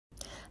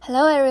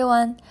Hello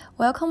everyone,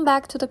 welcome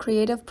back to the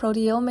Creative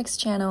Proteomics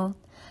channel.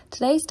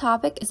 Today's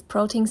topic is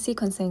protein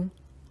sequencing.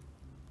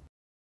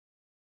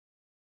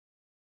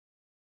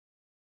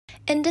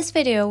 In this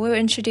video, we will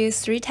introduce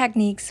three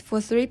techniques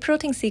for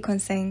protein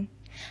sequencing: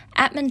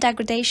 Edman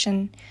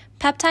degradation,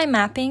 peptide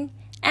mapping,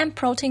 and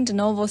protein de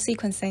novo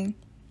sequencing.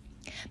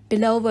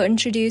 Below, we'll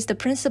introduce the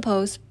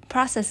principles,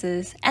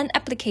 processes, and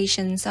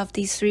applications of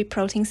these three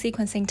protein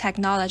sequencing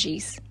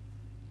technologies.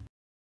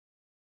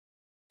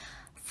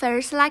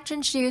 First, I'd like to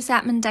introduce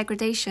Edman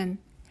degradation.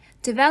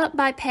 Developed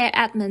by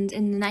Edman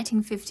in the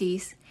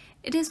 1950s,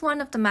 it is one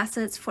of the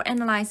methods for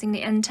analyzing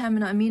the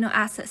N-terminal amino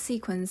acid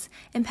sequence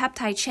in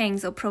peptide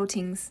chains or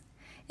proteins.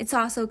 It's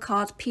also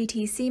called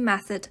PTC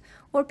method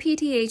or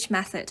PTH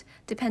method,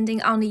 depending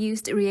on the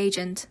used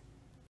reagent.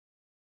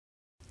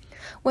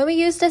 When we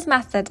use this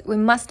method, we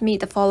must meet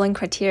the following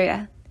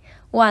criteria.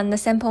 1. The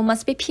sample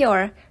must be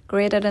pure,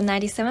 greater than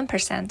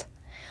 97%.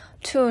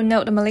 2.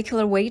 Note the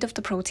molecular weight of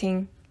the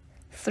protein.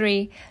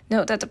 3.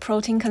 Note that the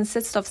protein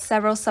consists of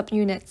several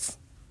subunits.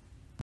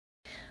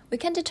 We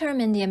can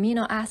determine the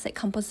amino acid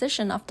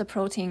composition of the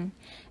protein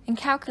and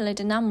calculate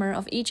the number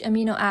of each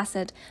amino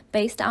acid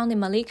based on the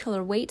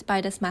molecular weight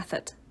by this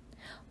method.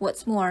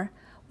 What's more,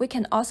 we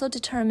can also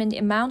determine the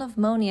amount of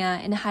ammonia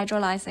in the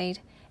hydrolysate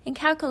and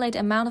calculate the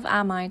amount of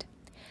amide.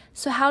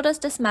 So how does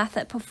this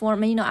method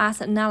perform amino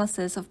acid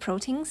analysis of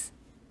proteins?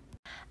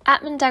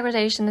 Edman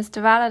degradation is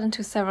divided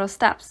into several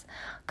steps: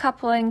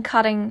 coupling,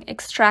 cutting,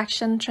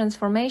 extraction,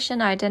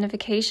 transformation,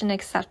 identification,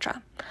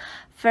 etc.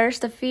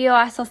 First, the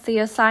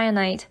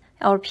phenylisocyanate,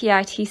 or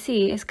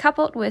PITC, is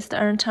coupled with the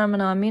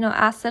N-terminal amino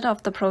acid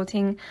of the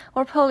protein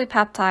or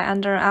polypeptide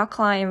under an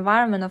alkaline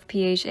environment of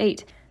pH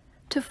 8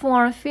 to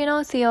form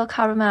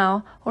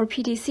phenylethylcarbamyl, or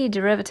PTC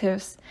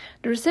derivatives.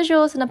 The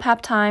residuals in the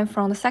peptide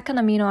from the second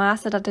amino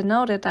acid are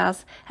denoted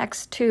as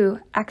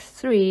X2,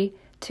 X3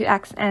 to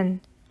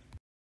XN.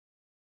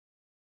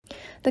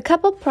 The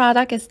coupled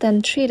product is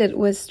then treated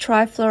with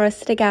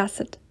trifluoroacetic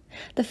acid.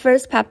 The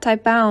first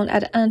peptide bound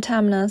at the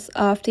N-terminus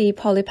of the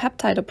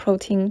polypeptide or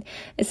protein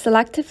is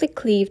selectively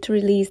cleaved to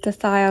release the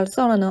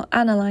thiazolonyl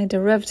aniline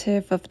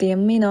derivative of the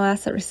amino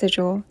acid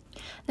residual.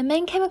 The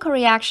main chemical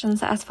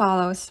reactions are as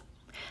follows.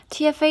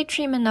 TFA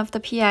treatment of the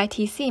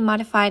PITC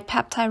modified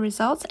peptide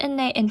results in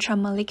an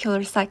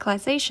intramolecular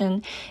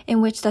cyclization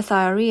in which the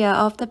thiourea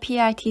of the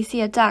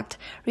PITC adduct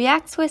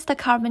reacts with the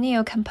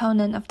carbonyl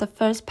component of the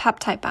first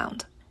peptide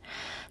bound.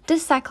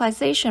 This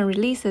cyclization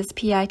releases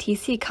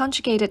PITC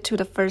conjugated to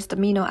the first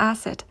amino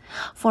acid,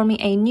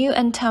 forming a new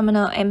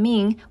N-terminal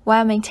amine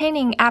while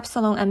maintaining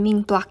epsilon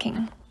amine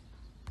blocking.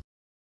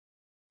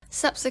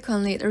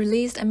 Subsequently, the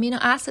released amino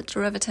acid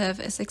derivative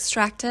is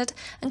extracted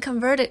and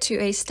converted to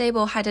a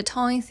stable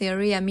hydrotonic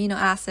thiourea amino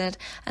acid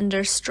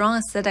under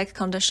strong acidic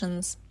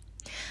conditions.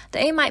 The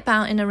amide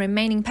bound in the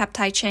remaining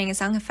peptide chain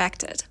is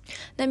unaffected.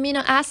 The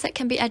amino acid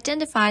can be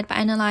identified by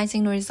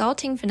analyzing the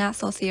resulting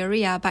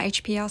phenylthiourea by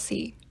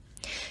HPLC.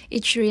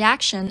 Each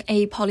reaction,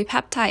 a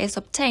polypeptide is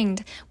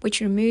obtained,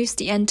 which removes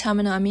the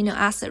N-terminal amino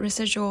acid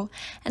residual,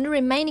 and the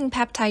remaining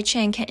peptide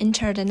chain can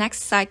enter the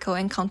next cycle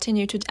and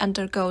continue to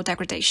undergo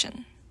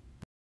degradation.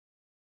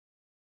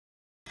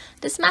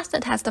 This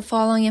method has the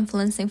following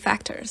influencing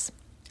factors.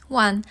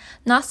 1.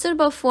 Not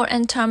suitable for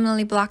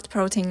N-terminally blocked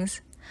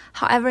proteins.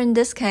 However, in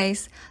this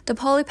case, the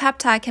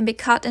polypeptide can be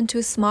cut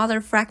into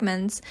smaller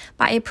fragments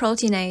by a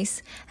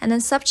proteinase and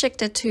then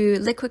subjected to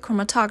liquid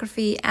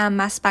chromatography and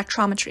mass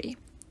spectrometry.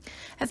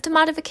 If the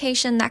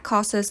modification that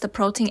causes the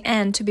protein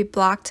N to be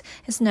blocked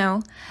is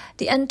known,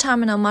 the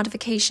N-terminal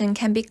modification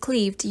can be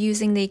cleaved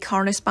using the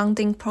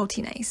corresponding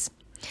proteinase.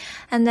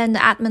 And then the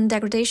Edman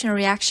degradation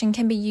reaction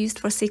can be used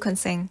for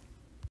sequencing.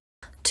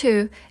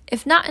 2.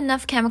 If not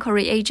enough chemical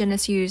reagent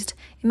is used,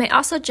 it may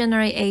also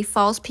generate a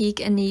false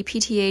peak in the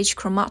PTH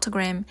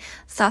chromatogram,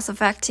 thus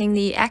affecting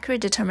the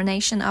accurate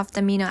determination of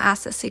the amino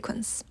acid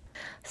sequence.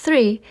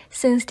 3.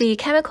 Since the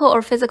chemical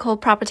or physical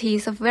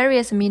properties of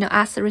various amino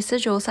acid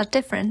residuals are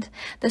different,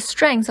 the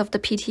strength of the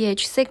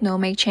PTH signal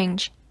may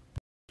change.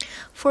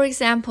 For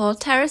example,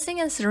 tyrosine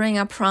and serine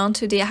are prone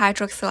to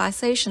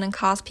dehydroxylation and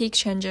cause peak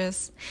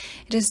changes.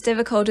 It is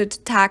difficult to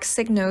detect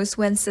signals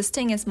when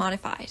cysteine is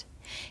modified.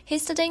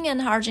 Histidine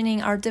and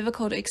arginine are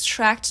difficult to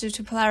extract due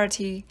to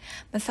polarity.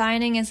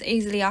 Methionine is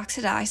easily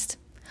oxidized.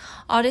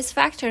 All these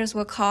factors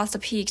will cause the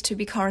peak to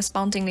be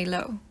correspondingly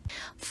low.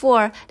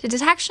 4. The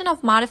detection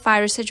of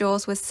modified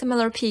residuals with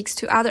similar peaks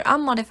to other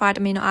unmodified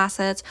amino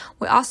acids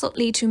will also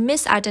lead to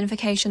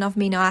misidentification of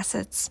amino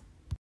acids.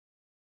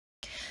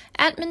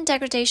 Edman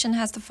degradation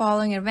has the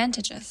following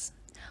advantages.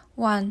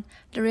 1.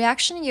 The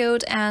reaction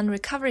yield and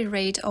recovery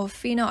rate of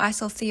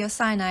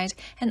phenylisocyanate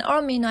and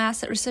all amino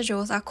acid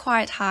residuals are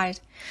quite high,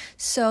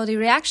 so the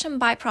reaction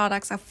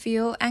byproducts are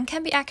few and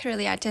can be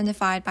accurately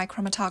identified by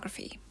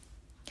chromatography.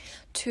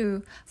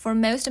 2. For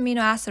most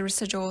amino acid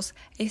residuals,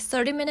 a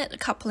 30-minute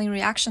coupling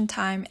reaction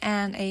time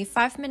and a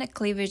 5-minute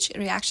cleavage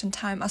reaction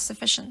time are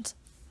sufficient.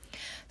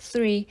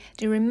 3.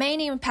 The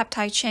remaining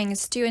peptide chain is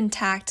still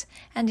intact,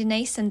 and the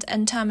nascent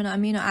N-terminal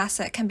amino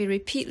acid can be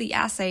repeatedly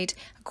assayed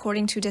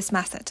according to this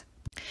method.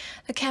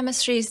 The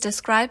chemistry is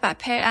described by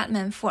Per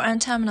Edman for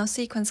N-terminal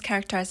sequence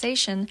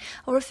characterization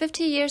over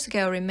 50 years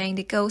ago remained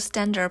the gold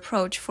standard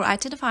approach for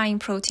identifying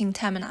protein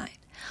termini.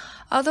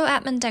 Although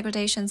Edman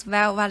degradation is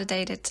well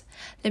validated,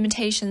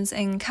 limitations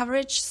in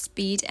coverage,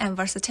 speed, and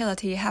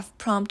versatility have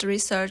prompted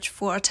research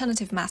for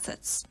alternative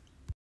methods.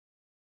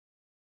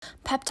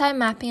 Peptide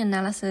mapping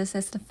analysis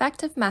is an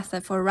effective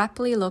method for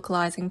rapidly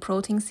localizing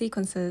protein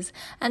sequences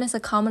and is a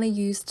commonly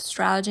used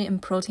strategy in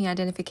protein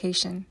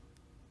identification.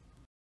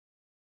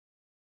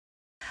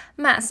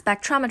 Mass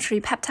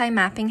spectrometry peptide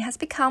mapping has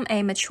become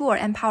a mature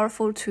and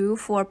powerful tool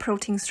for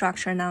protein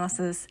structure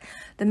analysis.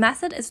 The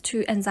method is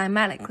to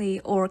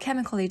enzymatically or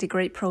chemically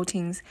degrade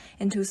proteins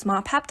into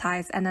small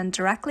peptides and then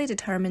directly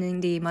determining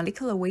the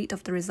molecular weight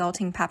of the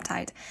resulting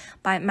peptide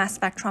by mass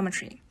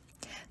spectrometry.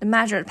 The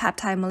measured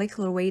peptide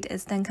molecular weight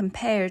is then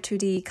compared to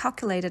the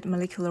calculated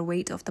molecular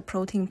weight of the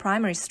protein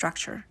primary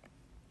structure.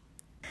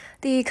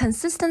 The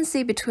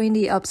consistency between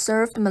the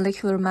observed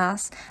molecular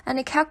mass and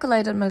the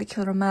calculated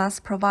molecular mass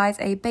provides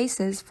a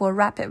basis for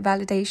rapid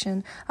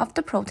validation of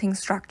the protein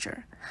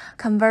structure.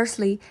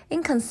 Conversely,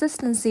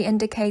 inconsistency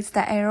indicates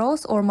that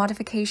errors or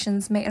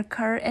modifications may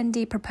occur in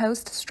the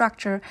proposed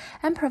structure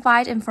and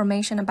provide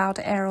information about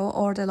the error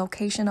or the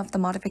location of the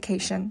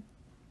modification.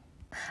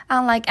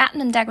 Unlike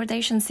Edman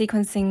degradation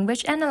sequencing,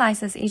 which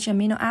analyzes each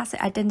amino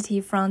acid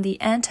identity from the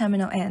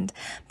N-terminal end,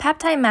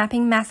 peptide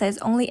mapping methods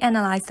only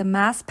analyze the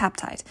mass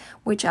peptide,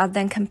 which are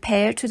then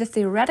compared to the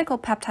theoretical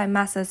peptide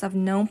masses of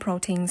known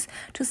proteins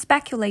to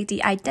speculate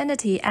the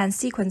identity and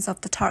sequence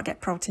of the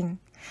target protein.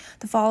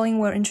 The following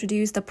will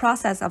introduce the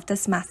process of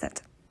this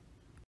method.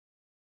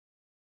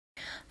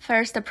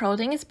 First, the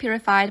protein is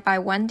purified by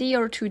 1D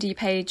or 2D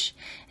page,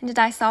 and the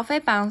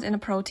disulfide bonds in the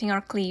protein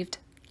are cleaved.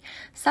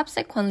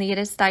 Subsequently, it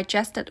is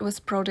digested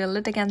with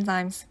proteolytic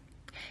enzymes.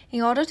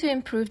 In order to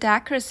improve the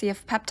accuracy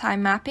of peptide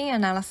mapping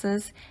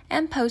analysis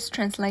and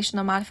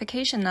post-translational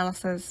modification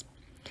analysis,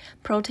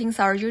 proteins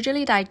are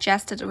usually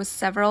digested with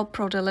several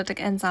proteolytic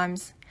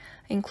enzymes,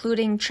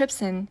 including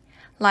trypsin,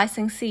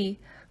 lysine C,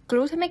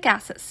 glutamic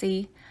acid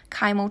C,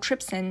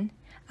 chymotrypsin,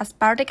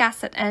 aspartic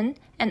acid N,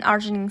 and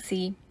arginine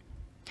C.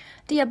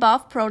 The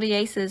above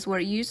proteases were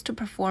used to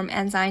perform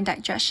enzyme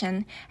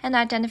digestion and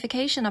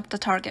identification of the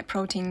target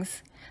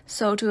proteins,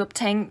 so to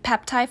obtain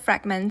peptide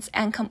fragments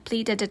and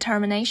complete the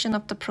determination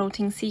of the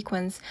protein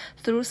sequence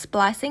through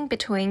splicing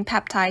between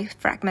peptide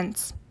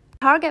fragments.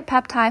 The target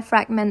peptide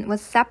fragment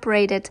was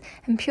separated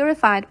and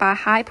purified by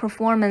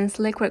high-performance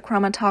liquid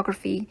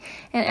chromatography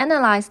and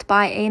analyzed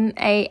by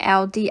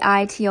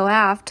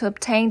MALDI-TOF to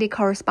obtain the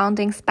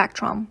corresponding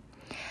spectrum.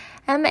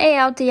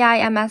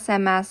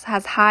 MALDI-MSMS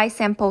has high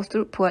sample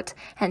throughput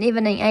and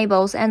even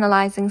enables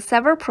analyzing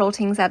several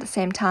proteins at the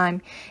same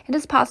time. It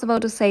is possible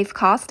to save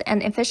cost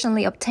and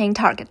efficiently obtain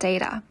target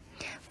data.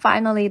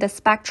 Finally, the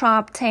spectra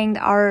obtained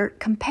are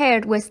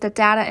compared with the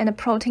data in the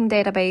protein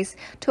database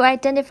to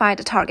identify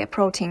the target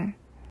protein.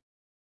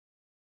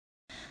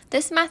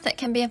 This method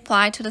can be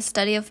applied to the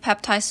study of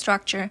peptide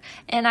structure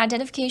and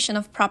identification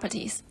of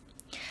properties,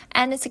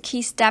 and it's a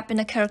key step in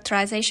the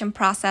characterization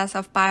process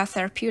of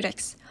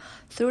biotherapeutics.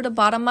 Through the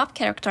bottom-up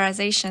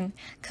characterization,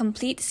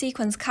 complete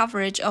sequence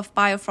coverage of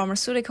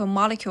biopharmaceutical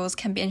molecules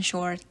can be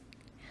ensured.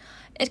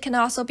 It can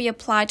also be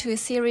applied to a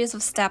series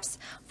of steps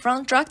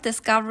from drug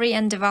discovery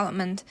and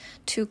development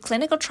to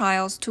clinical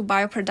trials to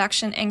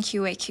bioproduction and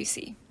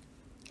QA/QC.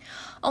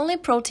 Only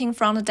protein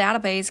from the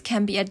database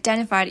can be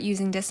identified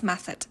using this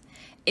method.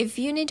 If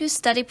you need to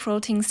study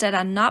proteins that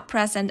are not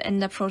present in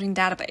the protein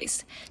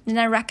database, then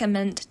I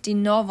recommend de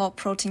novo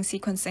protein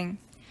sequencing.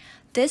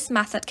 This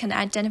method can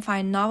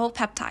identify novel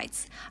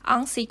peptides,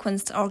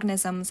 unsequenced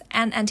organisms,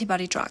 and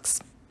antibody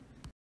drugs.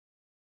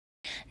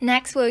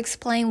 Next, we'll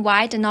explain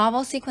why de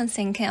novo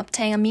sequencing can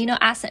obtain amino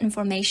acid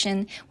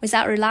information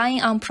without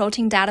relying on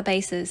protein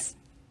databases.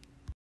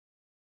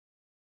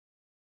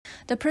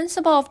 The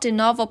principle of de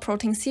novo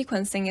protein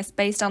sequencing is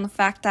based on the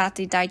fact that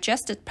the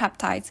digested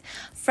peptides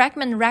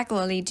fragment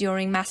regularly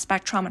during mass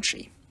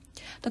spectrometry.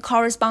 The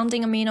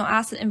corresponding amino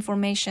acid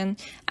information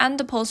and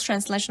the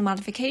post-translational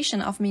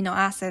modification of amino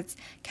acids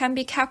can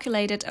be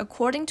calculated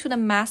according to the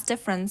mass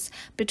difference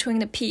between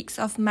the peaks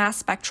of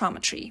mass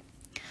spectrometry.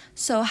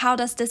 So how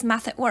does this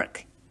method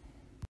work?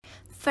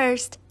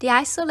 First, the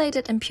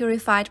isolated and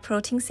purified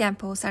protein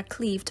samples are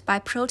cleaved by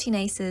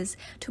proteinases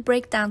to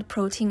break down the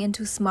protein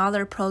into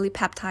smaller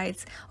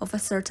polypeptides of a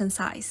certain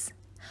size.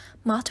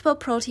 Multiple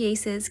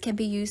proteases can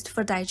be used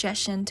for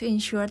digestion to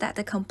ensure that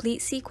the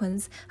complete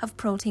sequence of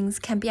proteins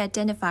can be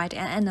identified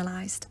and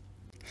analyzed.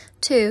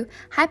 2.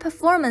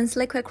 High-performance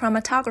liquid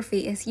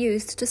chromatography is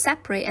used to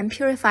separate and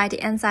purify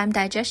the enzyme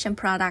digestion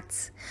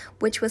products,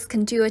 which was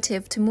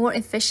conducive to more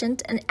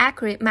efficient and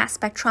accurate mass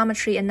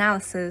spectrometry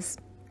analysis.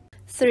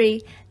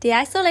 3. The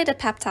isolated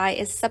peptide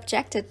is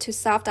subjected to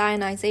soft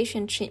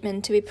ionization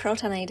treatment to be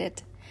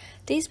protonated.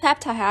 These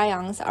peptide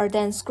ions are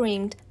then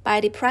screened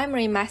by the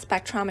primary mass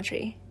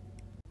spectrometry.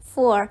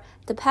 4.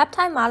 The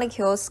peptide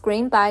molecules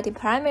screened by the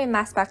primary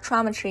mass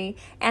spectrometry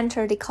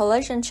enter the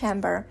collision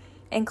chamber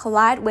and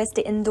collide with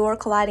the indoor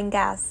colliding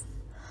gas.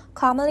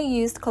 Commonly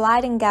used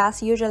colliding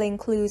gas usually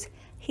includes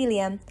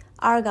helium,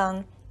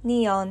 argon,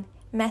 neon,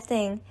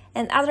 methane,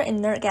 and other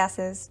inert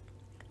gases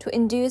to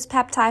induce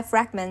peptide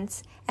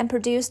fragments and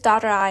produce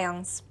daughter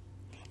ions,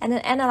 and then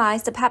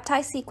analyze the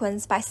peptide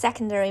sequence by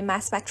secondary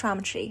mass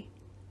spectrometry.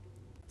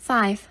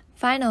 5.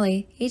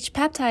 Finally, each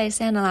peptide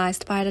is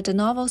analyzed by the de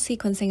novo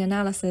sequencing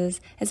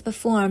analysis is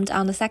performed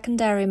on the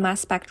secondary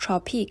mass spectral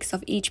peaks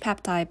of each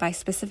peptide by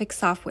specific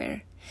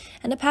software,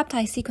 and the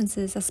peptide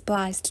sequences are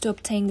spliced to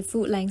obtain the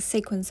full-length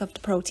sequence of the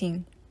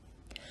protein.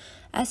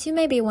 As you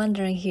may be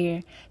wondering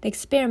here, the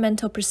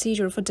experimental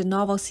procedure for de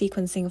novo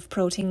sequencing of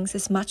proteins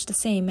is much the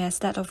same as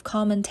that of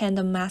common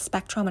tandem mass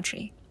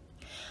spectrometry.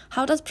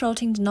 How does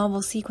protein de novo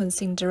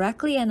sequencing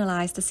directly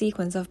analyze the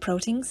sequence of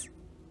proteins?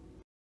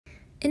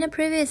 In a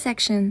previous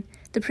section,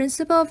 the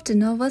principle of de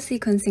novo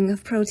sequencing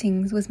of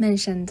proteins was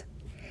mentioned.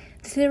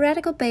 The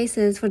theoretical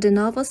basis for de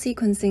novo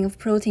sequencing of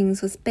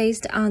proteins was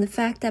based on the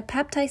fact that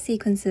peptide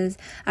sequences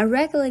are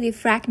regularly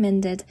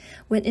fragmented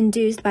when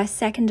induced by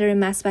secondary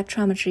mass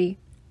spectrometry.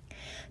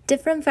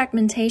 Different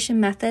fragmentation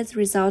methods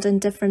result in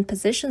different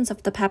positions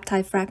of the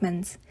peptide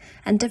fragments,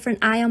 and different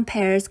ion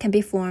pairs can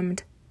be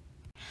formed.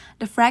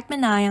 The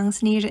fragment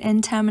ions near the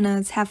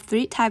N-terminus have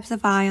three types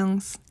of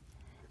ions: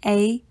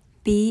 A,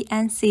 B,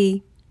 and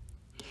C.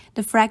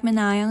 The fragment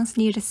ions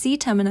near the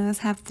C-terminus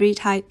have three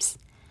types: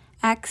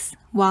 X,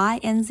 Y,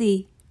 and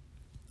Z.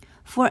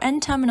 For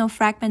N-terminal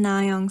fragment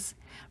ions,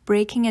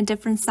 breaking at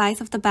different sides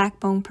of the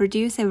backbone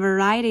produce a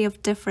variety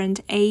of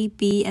different A,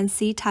 B, and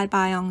C-type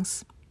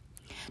ions.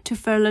 To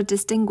further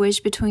distinguish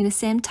between the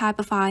same type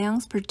of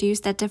ions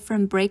produced at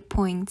different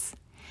breakpoints,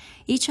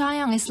 each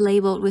ion is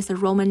labeled with a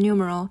Roman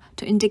numeral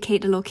to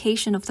indicate the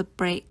location of the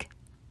break.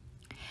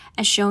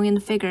 As shown in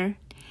the figure,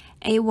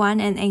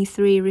 A1 and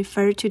A3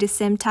 refer to the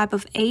same type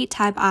of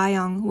A-type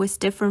ion with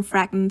different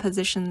fragment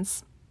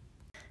positions.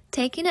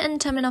 Taking the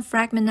N-terminal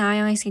fragment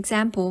ion as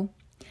example,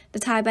 the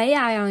type A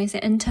ion is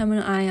an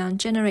N-terminal ion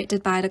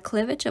generated by the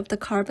cleavage of the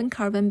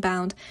carbon-carbon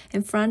bond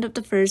in front of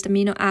the first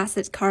amino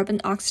acid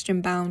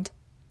carbon-oxygen bond.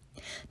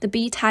 The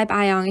B-type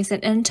ion is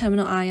an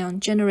N-terminal ion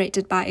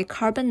generated by a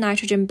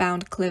carbon-nitrogen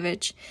bound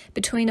cleavage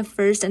between the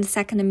first and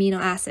second amino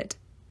acid.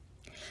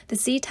 The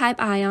C-type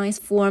ion is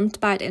formed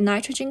by the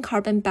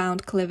nitrogen-carbon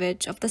bound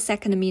cleavage of the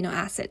second amino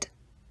acid.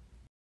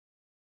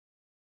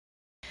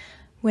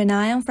 When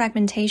ion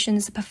fragmentation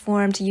is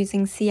performed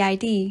using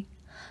CID,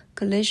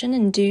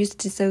 collision-induced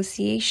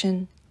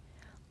dissociation,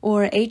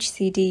 or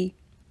HCD,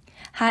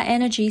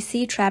 high-energy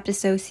C-trap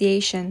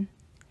dissociation,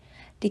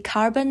 the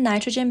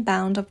carbon-nitrogen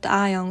bond of the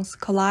ions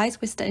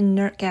collides with the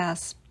inert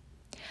gas.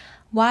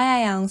 Y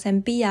ions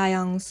and B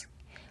ions,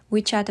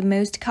 which are the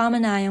most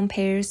common ion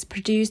pairs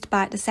produced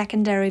by the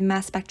secondary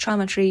mass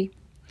spectrometry,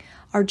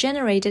 are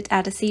generated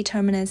at the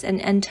C-terminus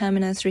and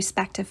N-terminus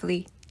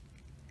respectively.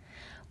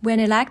 When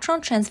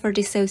electron transfer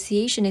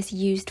dissociation is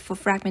used for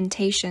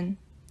fragmentation,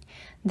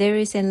 there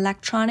is an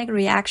electronic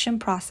reaction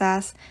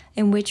process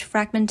in which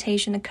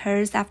fragmentation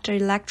occurs after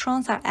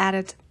electrons are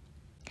added.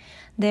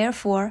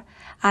 Therefore,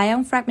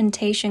 ion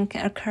fragmentation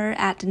can occur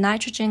at the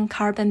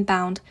nitrogen-carbon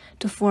bond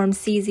to form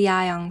CZ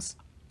ions.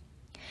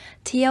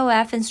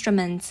 TOF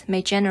instruments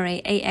may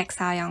generate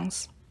AX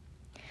ions.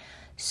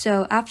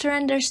 So, after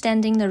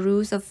understanding the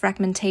rules of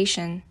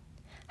fragmentation,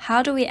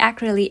 how do we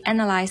accurately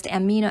analyze the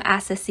amino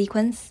acid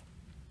sequence?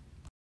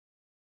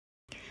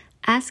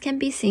 As can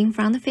be seen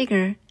from the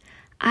figure,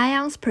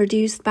 ions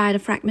produced by the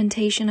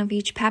fragmentation of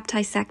each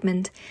peptide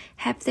segment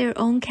have their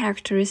own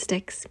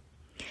characteristics,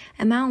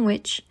 among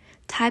which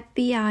type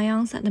B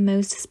ions are the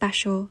most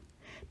special,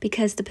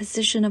 because the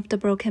position of the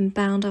broken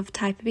bond of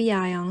type B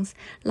ions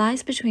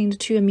lies between the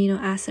two amino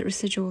acid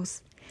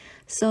residuals,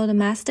 so the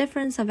mass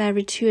difference of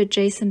every two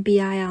adjacent B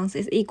ions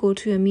is equal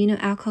to amino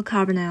alkyl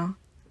carbonyl.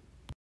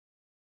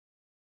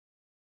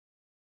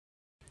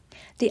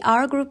 The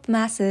R group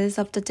masses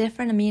of the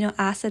different amino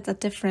acids are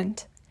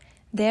different.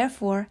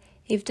 Therefore,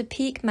 if the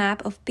peak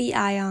map of B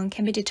ion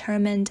can be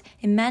determined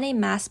in many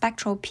mass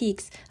spectral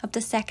peaks of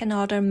the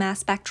second-order mass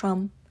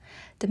spectrum,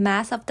 the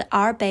mass of the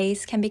R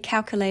base can be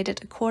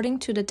calculated according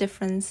to the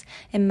difference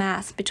in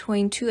mass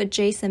between two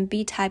adjacent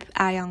B-type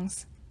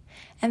ions.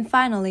 And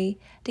finally,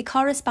 the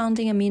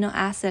corresponding amino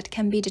acid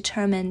can be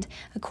determined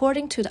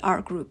according to the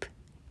R group.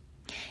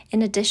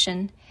 In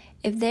addition,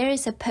 if there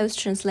is a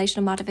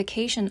post-translational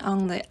modification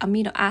on the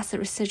amino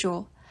acid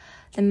residual,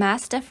 the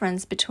mass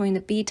difference between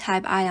the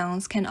B-type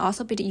ions can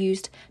also be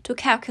used to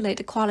calculate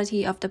the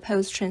quality of the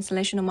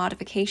post-translational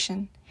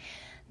modification,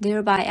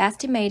 thereby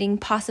estimating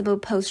possible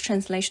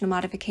post-translational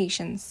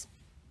modifications.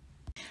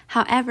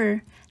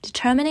 However,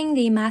 determining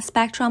the mass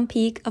spectrum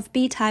peak of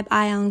B-type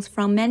ions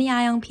from many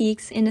ion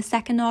peaks in the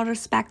second-order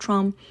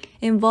spectrum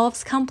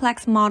involves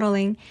complex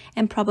modeling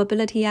and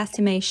probability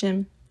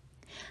estimation.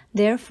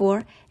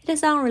 Therefore, it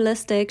is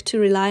unrealistic to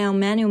rely on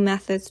manual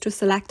methods to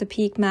select the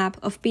peak map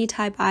of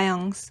B-type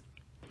ions.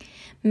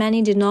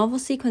 Many de novo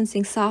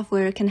sequencing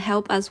software can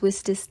help us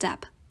with this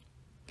step.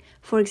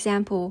 For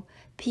example,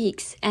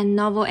 Peaks and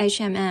Novo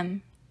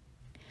HMM.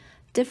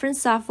 Different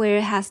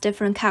software has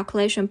different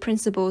calculation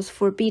principles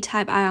for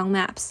B-type ion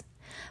maps,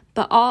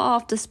 but all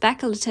of the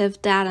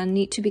speculative data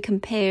need to be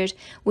compared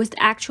with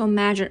actual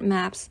measured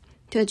maps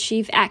to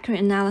achieve accurate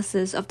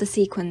analysis of the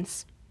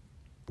sequence.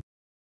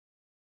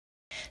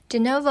 De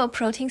novo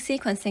protein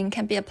sequencing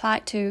can be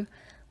applied to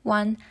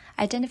 1.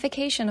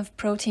 Identification of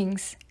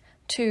proteins,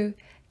 2.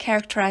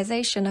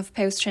 Characterization of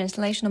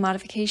post-translational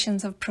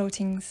modifications of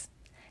proteins,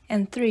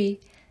 and 3.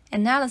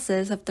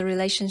 Analysis of the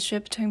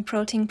relationship between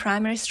protein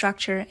primary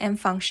structure and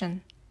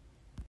function.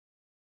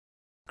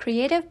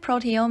 Creative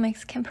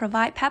proteomics can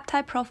provide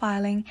peptide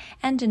profiling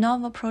and de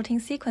novo protein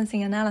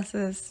sequencing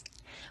analysis.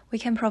 We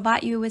can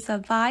provide you with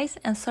advice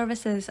and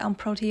services on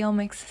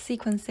proteomics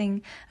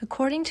sequencing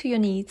according to your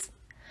needs.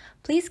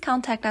 Please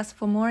contact us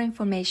for more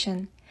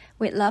information.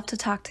 We'd love to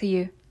talk to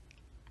you.